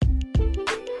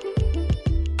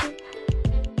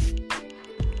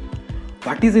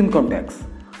What is income tax?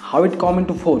 How it come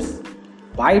into force?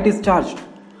 Why it is charged?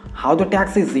 How the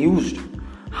tax is used?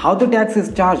 How the tax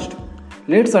is charged?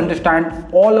 Let's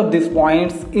understand all of these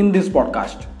points in this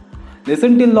podcast.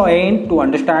 Listen till the end to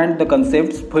understand the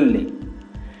concepts fully.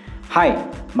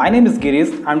 Hi, my name is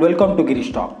Girish and welcome to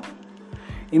Girish Talk.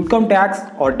 Income tax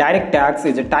or direct tax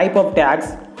is a type of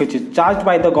tax which is charged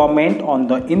by the government on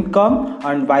the income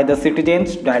earned by the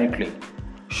citizens directly.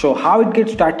 So how it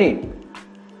gets started?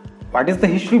 What is the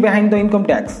history behind the income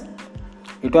tax?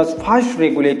 It was first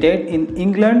regulated in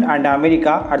England and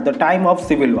America at the time of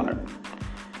Civil War.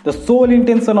 The sole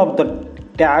intention of the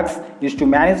tax is to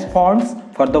manage funds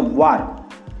for the war.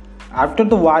 After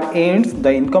the war ends,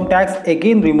 the income tax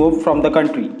again removed from the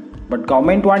country. But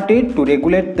government wanted to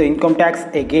regulate the income tax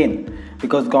again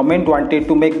because government wanted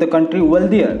to make the country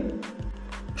wealthier.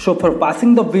 So for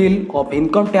passing the bill of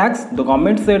income tax, the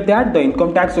government said that the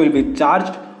income tax will be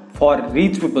charged for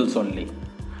rich peoples only,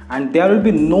 and there will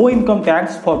be no income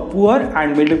tax for poor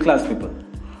and middle class people.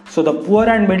 So the poor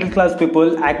and middle class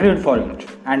people agreed for it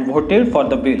and voted for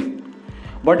the bill.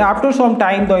 But after some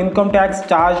time, the income tax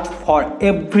charged for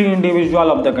every individual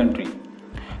of the country.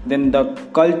 Then the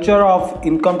culture of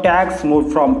income tax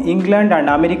moved from England and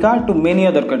America to many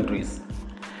other countries.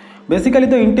 Basically,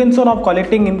 the intention of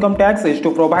collecting income tax is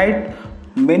to provide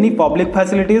many public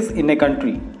facilities in a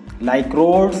country like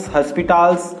roads,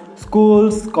 hospitals,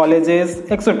 schools, colleges,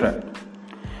 etc.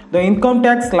 The income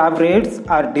tax slab rates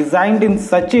are designed in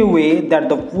such a way that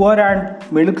the poor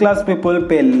and middle class people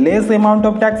pay less amount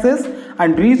of taxes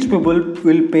and rich people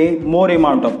will pay more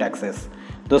amount of taxes.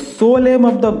 The sole aim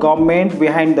of the government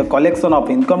behind the collection of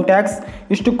income tax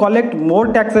is to collect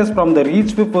more taxes from the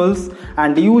rich peoples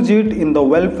and use it in the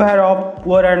welfare of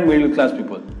poor and middle class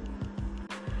people.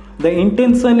 The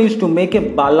intention is to make a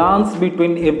balance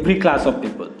between every class of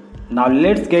people. Now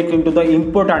let's get into the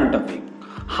important topic.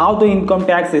 How the income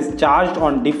tax is charged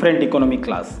on different economic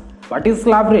class. What is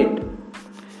slab rate?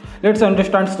 Let's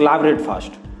understand slab rate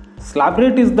first. Slab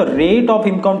rate is the rate of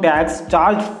income tax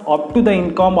charged up to the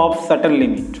income of certain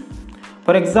limit.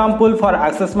 For example, for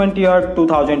assessment year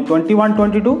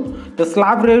 2021-22, the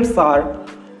slab rates are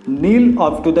nil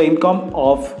up to the income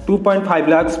of 2.5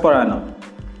 lakhs per annum.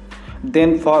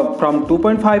 Then from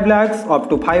 2.5 lakhs up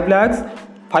to 5 lakhs,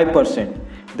 5%.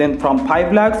 Then from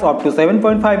 5 lakhs up to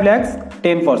 7.5 lakhs,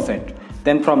 10%.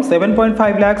 Then from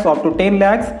 7.5 lakhs up to 10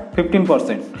 lakhs,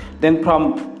 15%. Then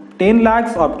from 10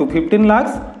 lakhs up to 15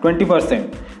 lakhs,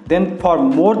 20%. Then for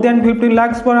more than 15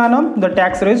 lakhs per annum, the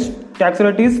tax rate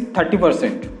is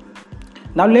 30%.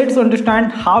 Now let's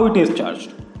understand how it is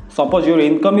charged. Suppose your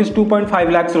income is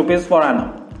 2.5 lakhs rupees per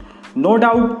annum. No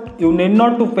doubt you need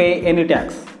not to pay any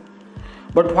tax.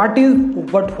 But what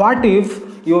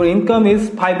if your income is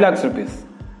 5 lakhs rupees?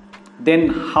 Then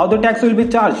how the tax will be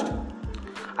charged?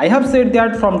 I have said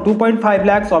that from 2.5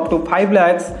 lakhs up to 5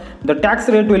 lakhs, the tax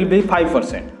rate will be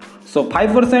 5%. So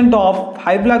 5% of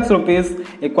 5 lakhs rupees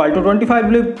equal to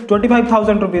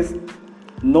 25,000 rupees.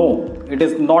 No, it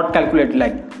is not calculated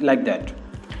like that.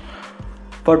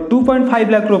 For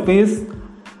 2.5 lakh rupees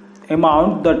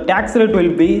amount, the tax rate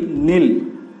will be nil.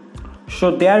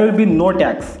 So there will be no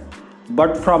tax.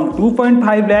 But from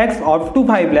 2.5 lakhs up to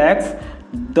 5 lakhs,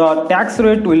 the tax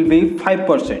rate will be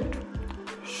 5%.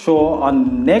 So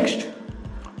on next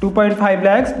 2.5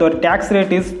 lakhs, the tax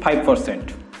rate is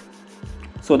 5%.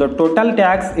 So the total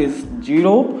tax is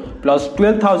 0 plus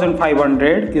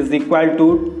 12,500 is equal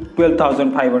to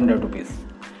 12,500 rupees.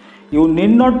 You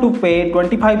need not to pay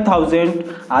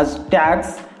 25,000 as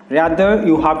tax, rather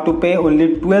you have to pay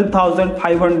only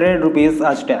 12,500 rupees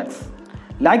as tax.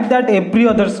 Like that, every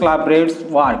other slab rates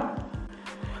work.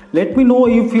 Let me know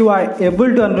if you are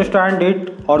able to understand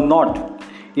it or not.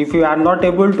 If you are not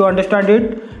able to understand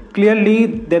it clearly,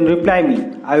 then reply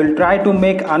me. I will try to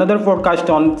make another podcast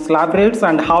on slab rates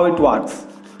and how it works.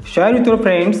 Share with your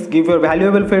friends, give your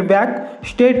valuable feedback.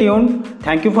 Stay tuned.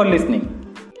 Thank you for listening.